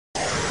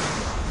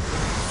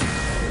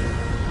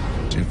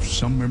if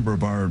some member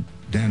of our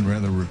Dan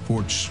Rather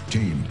Reports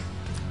team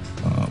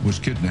was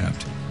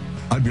kidnapped,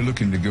 I'd be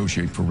looking to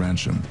negotiate for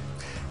ransom.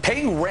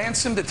 Paying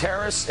ransom to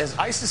terrorists as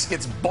ISIS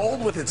gets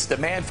bold with its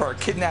demand for our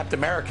kidnapped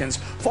Americans,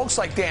 folks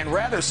like Dan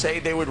Rather say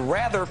they would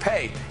rather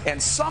pay.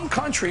 And some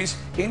countries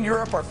in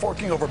Europe are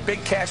forking over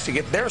big cash to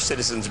get their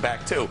citizens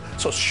back, too.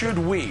 So should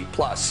we?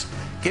 Plus,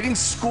 getting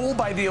schooled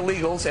by the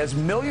illegals as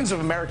millions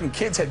of American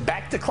kids head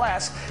back to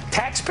class,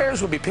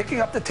 taxpayers will be picking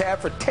up the tab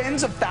for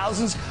tens of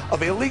thousands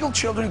of illegal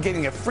children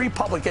getting a free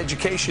public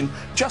education.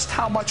 Just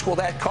how much will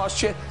that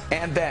cost you?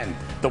 And then,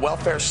 the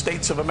welfare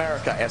states of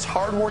America. As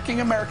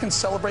hardworking Americans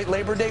celebrate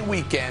Labor Day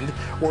weekend,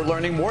 we're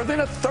learning more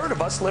than a third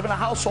of us live in a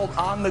household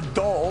on the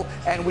dole,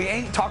 and we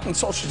ain't talking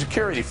Social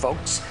Security,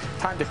 folks.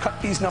 Time to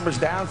cut these numbers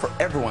down for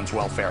everyone's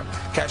welfare.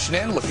 Cashing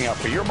in, looking out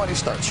for your money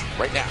starts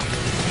right now.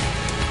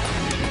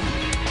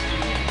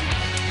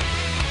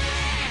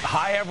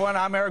 Hi, everyone.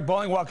 I'm Eric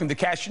Bowling. Welcome to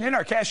Cashin' In.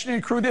 Our Cashin' In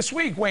crew this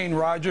week: Wayne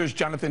Rogers,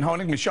 Jonathan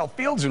Honig, Michelle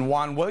Fields, and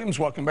Juan Williams.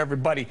 Welcome,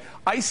 everybody.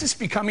 ISIS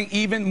becoming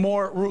even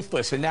more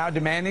ruthless and now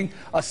demanding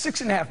a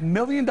 $6.5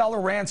 million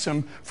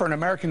ransom for an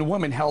American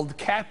woman held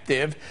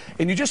captive.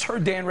 And you just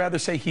heard Dan Rather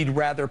say he'd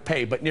rather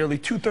pay, but nearly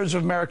two-thirds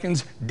of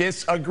Americans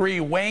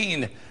disagree.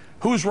 Wayne,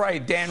 who's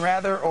right, Dan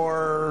Rather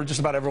or just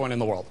about everyone in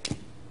the world?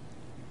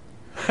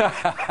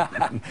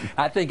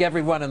 I think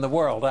everyone in the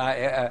world.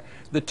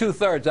 The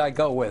two-thirds I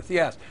go with,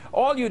 yes.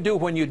 All you do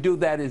when you do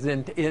that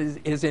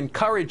is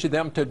encourage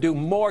them to do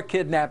more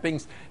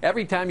kidnappings.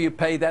 Every time you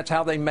pay, that's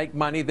how they make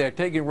money. They're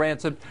taking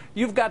ransom.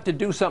 You've got to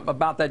do something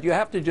about that. You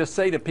have to just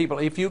say to people,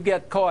 if you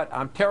get caught,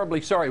 I'm terribly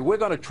sorry. We're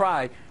going to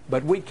try,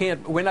 but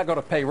we're not going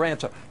to pay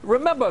ransom.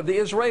 Remember, the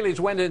Israelis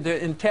went into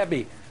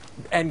Entebbe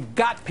and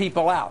got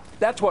people out.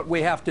 That's what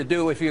we have to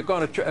do. If you're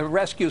going to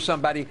rescue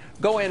somebody,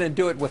 go in and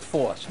do it with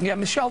force. Yeah,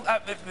 Michelle,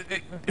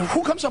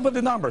 who comes up with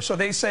the number? So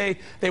they say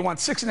they want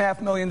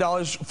 $6.5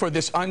 million for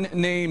this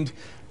unnamed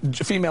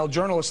female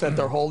journalist that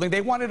they're holding.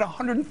 They wanted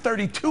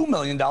 $132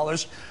 million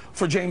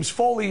for James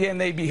Foley,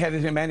 and they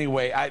beheaded him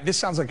anyway. This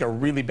sounds like a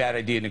really bad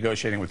idea,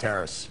 negotiating with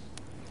terrorists.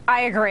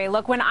 I agree.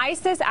 Look, when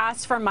ISIS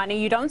asks for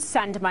money, you don't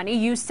send money,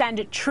 you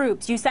send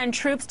troops. You send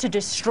troops to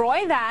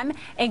destroy them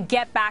and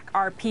get back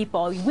our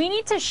people. We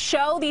need to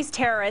show these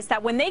terrorists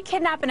that when they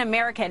kidnap an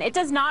American, it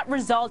does not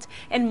result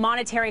in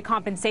monetary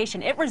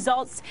compensation. It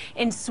results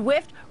in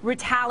swift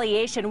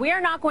retaliation. We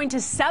are not going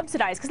to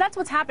subsidize, because that's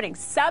what's happening,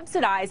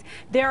 subsidize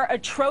their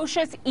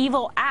atrocious,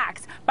 evil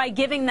acts by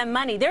giving them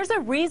money. There's a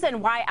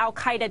reason why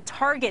Al-Qaeda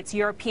targets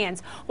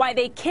Europeans, why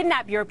they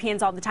kidnap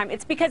Europeans all the time.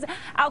 It's because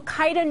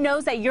Al-Qaeda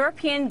knows that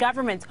European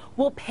governments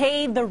will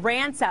pay the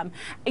ransom.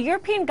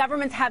 European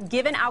governments have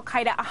given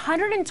Al-Qaeda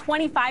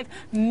 $125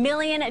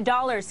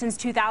 million since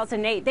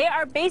 2008. They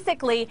are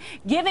basically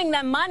giving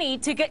them money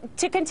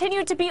to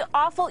continue to be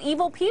awful,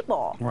 evil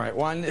people. Right.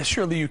 Juan,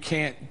 surely you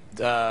can't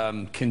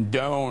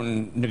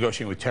condone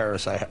negotiating with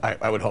terrorists,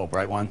 I would hope,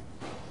 right, Juan?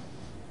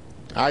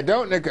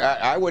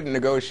 I wouldn't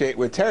negotiate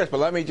with terrorists, but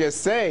let me just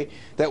say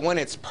that when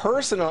it's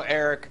personal,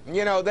 Eric,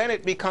 you know, then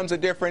it becomes a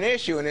different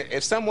issue. And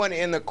if someone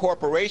in the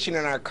corporation,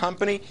 in our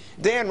company,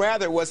 Dan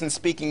Rather wasn't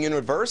speaking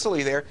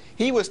universally there.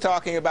 He was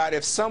talking about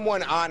if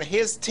someone on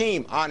his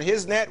team, on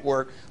his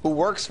network, who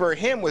works for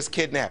him was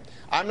kidnapped.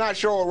 I'm not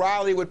sure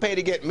O'Reilly would pay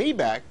to get me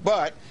back,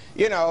 but,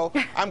 you know,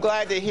 I'm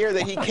glad to hear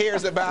that he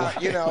cares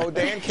about, you know,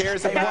 Dan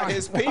cares about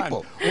his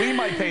people. We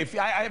might pay.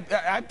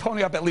 I'd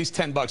pony up at least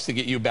 $10 to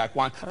get you back,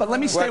 Juan. But let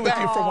me stay with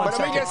you for one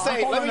second.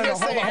 Let me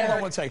just say, hold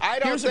on one second.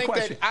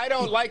 I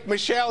don't like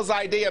Michelle's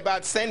idea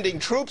about sending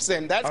troops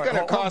in. That's going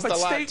to cost a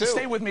lot, too.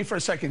 Stay with me for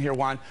a second here,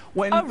 Juan.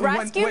 A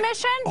rescue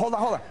mission? Hold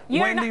on.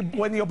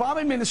 When the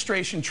Obama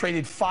administration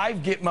traded 5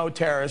 Gitmo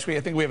terrorists, I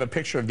think we have a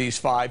picture of these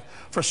 5,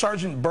 for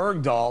Sergeant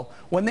Bergdahl,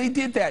 when they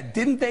did that,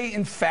 didn't they,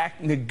 in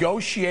fact,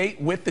 negotiate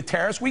with the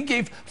terrorists? We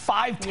gave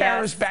 5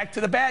 terrorists back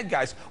to the bad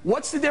guys.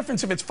 What's the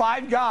difference if it's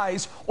 5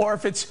 guys or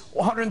if it's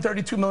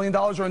 $132 million,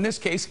 or in this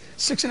case,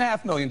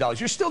 $6.5 million?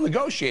 You're still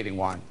negotiating,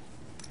 Juan.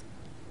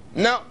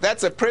 No,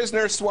 that's a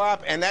prisoner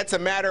swap, and that's a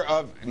matter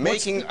of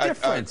making a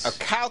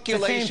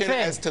calculation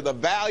as to the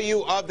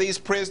value of these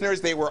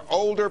prisoners. They were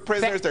older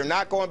prisoners. They're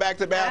not going back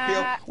to the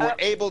battlefield. We're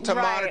able to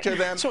monitor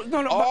them. So,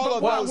 all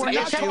of those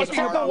issues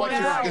are what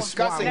you're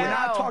discussing. We're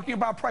not talking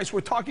about price.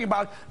 We're talking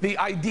about the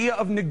idea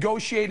of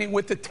negotiating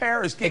with the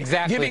terrorists,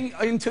 giving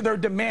into their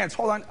demands.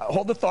 Hold on.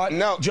 Hold the thought.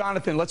 No.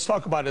 Jonathan, let's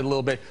talk about it a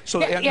little bit.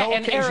 So at no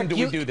occasion Eric, do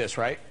we do this,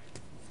 right?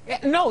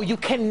 No, you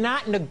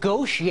cannot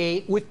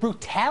negotiate with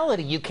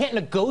brutality. You can't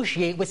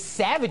negotiate with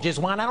savages,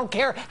 Juan. I don't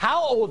care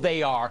how old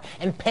they are.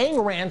 And paying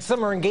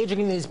ransom or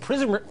engaging in these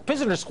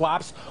prisoner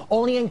swaps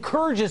only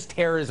encourages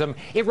terrorism.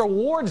 It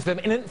rewards them.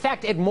 And, in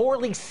fact, it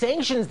morally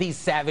sanctions these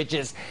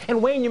savages.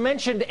 And, Wayne, you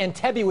mentioned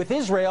Entebbe with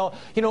Israel.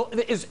 You know,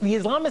 the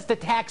Islamist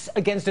attacks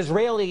against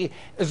Israel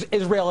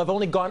have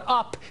only gone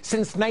up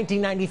since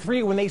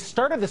 1993 when they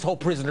started this whole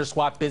prisoner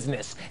swap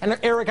business. And,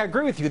 Eric, I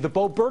agree with you. The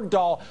Bo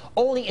Bergdahl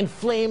only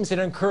inflames and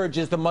encourages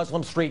encourages the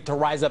Muslim street to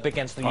rise up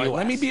against the U.S.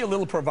 Let me be a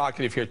little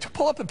provocative here. To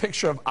pull up a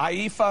picture of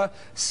Aifa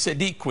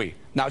Siddiqui.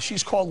 Now,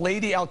 she's called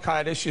Lady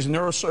Al-Qaeda. She's a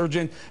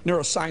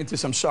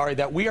neuroscientist, I'm sorry,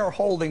 that we are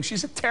holding.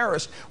 She's a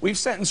terrorist. We've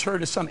sentenced her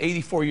to some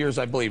 84 years,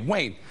 I believe.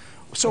 Wayne,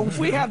 so if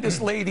we have this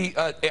lady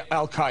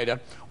Al-Qaeda,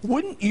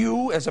 wouldn't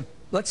you, as a,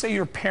 let's say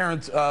you're a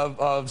parent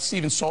of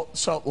Steven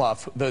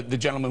Sotloff, the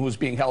gentleman who's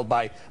being held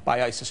by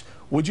ISIS,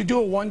 would you do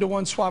a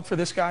one-to-one swap for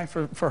this guy,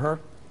 for her?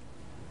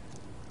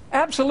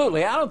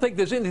 Absolutely. I don't think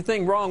there's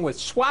anything wrong with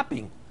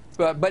swapping.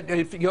 But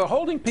if you're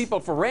holding people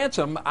for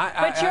ransom,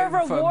 but you're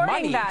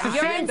rewarding them.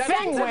 You're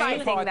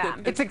incentivizing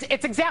them.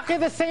 It's exactly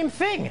the same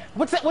thing.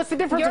 What's the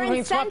difference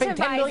between swapping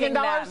 $10 million?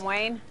 Them,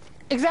 Wayne.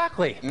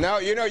 Exactly. No,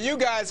 you know, you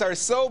guys are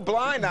so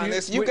blind on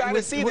this. You got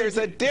to see there's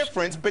a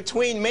difference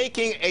between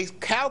making a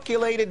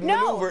calculated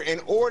maneuver in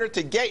order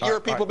to get your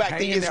people back.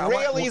 The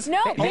Israelis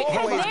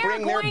always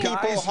bring their people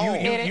home.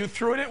 You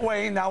threw it at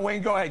Wayne. Now,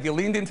 Wayne, go ahead. You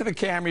leaned into the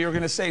camera. You were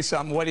going to say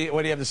something. What do you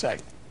have to say?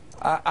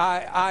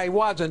 I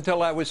was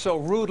until I was so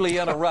rudely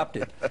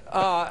interrupted.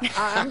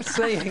 I'm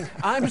saying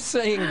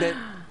that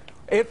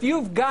if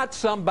you've got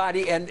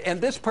somebody and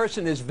this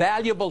person is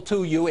valuable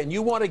to you and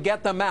you want to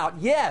get them out,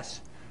 yes,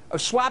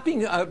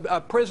 swapping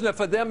a prisoner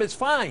for them is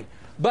fine.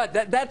 But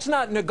that's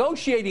not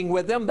negotiating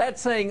with them.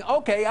 That's saying,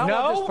 okay, I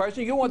want this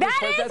person. You want this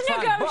person. That is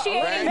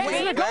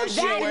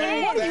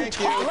negotiating. What are you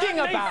talking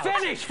about?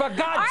 Let me finish, for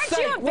God's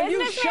sake. Will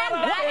you shut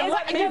up and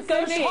let me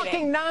finish?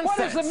 Talking nonsense.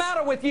 What is the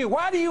matter with you?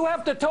 Why do you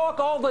have to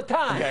talk all the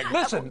time? Okay.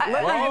 Listen,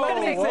 let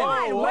me finish.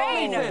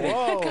 Wayne,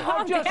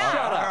 Just shut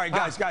up. All right,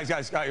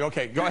 guys.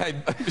 Okay, go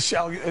ahead.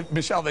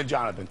 Michelle, then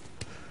Jonathan.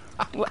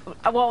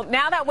 Well,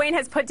 now that Wayne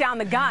has put down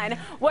the gun,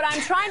 what I'm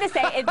trying to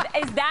say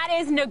is that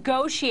is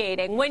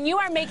negotiating. When you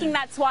are making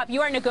that swap,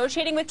 you are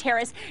negotiating with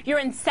terrorists. You're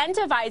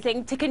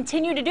incentivizing to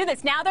continue to do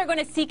this. Now they're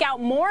going to seek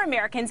out more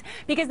Americans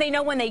because they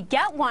know when they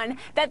get one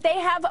that they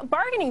have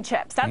bargaining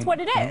chips. That's what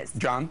it is.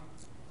 John?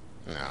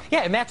 No.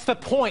 Yeah, and that's the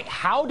point.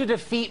 How to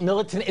defeat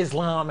militant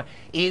Islam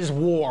is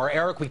war.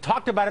 Eric, we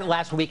talked about it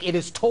last week. It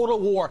is total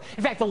war.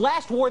 In fact, the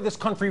last war this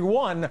country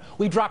won,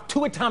 we dropped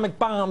 2 atomic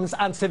bombs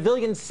on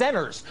civilian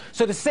centers.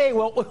 So to say,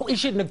 well, we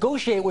should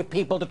negotiate with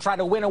people to try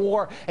to win a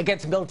war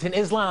against militant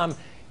Islam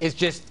is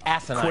just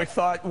asinine. Quick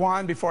thought,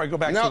 Juan, before I go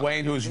back to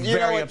Wayne, who's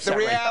very upset. The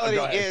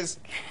reality is...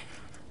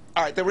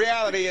 All right, the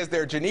reality is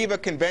there are Geneva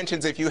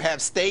Conventions if you have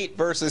state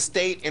versus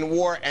state in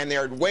war, and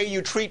there are way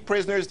you treat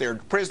prisoners, there are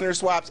prisoner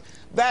swaps.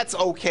 That's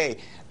okay.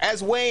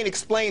 As Wayne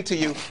explained to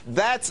you,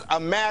 that's a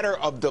matter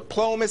of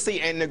diplomacy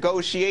and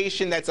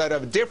negotiation that's at a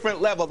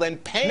different level than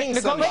paying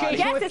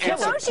somebody and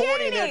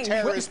supporting their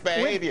terrorist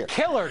behavior. With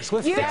killers,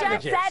 with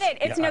savages. You just said it.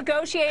 It's Yeah.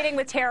 negotiating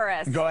with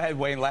terrorists. Go ahead,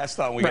 Wayne. Last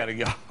thought. We got to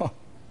go.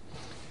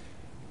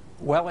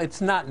 Well, it's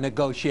not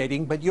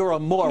negotiating, but you're a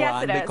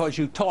moron because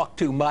you talk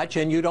too much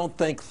and you don't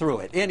think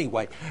through it.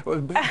 Anyway,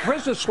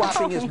 prisoner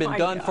swapping has been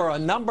done for a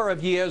number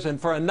of years and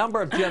for a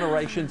number of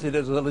generations. It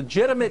is a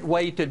legitimate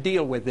way to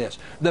deal with this.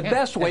 The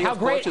best way, of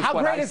course, is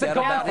what I said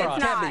about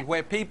Entebbe,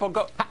 where people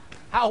go.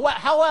 How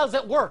well has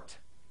it worked?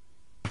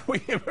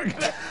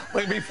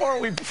 Before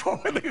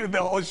the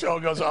whole show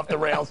goes off the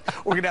rails,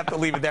 we're going to have to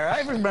leave it there.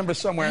 I remember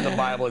somewhere in the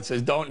Bible it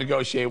says, don't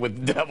negotiate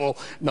with the devil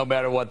no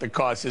matter what the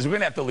cost is. We're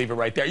going to have to leave it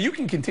right there. You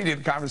can continue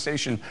the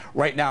conversation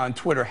right now on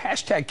Twitter.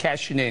 Hashtag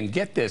Cashin.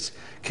 Get this.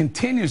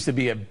 Continues to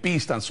be a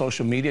beast on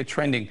social media,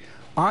 trending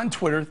on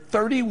Twitter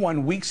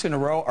 31 weeks in a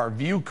row. Our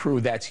View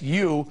crew, that's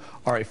you,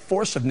 are a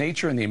force of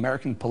nature in the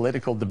American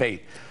political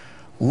debate.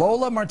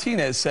 Lola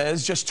Martinez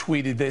says, just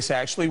tweeted this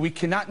actually, we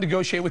cannot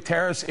negotiate with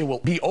terrorists. It will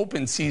be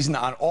open season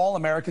on all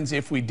Americans.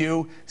 If we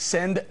do,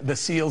 send the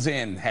SEALs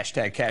in.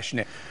 Hashtag Cashin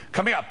in.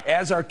 Coming up,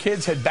 as our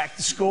kids head back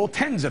to school,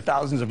 tens of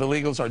thousands of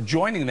illegals are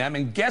joining them.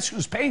 And guess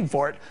who's paying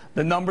for it?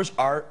 The numbers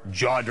are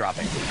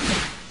jaw-dropping.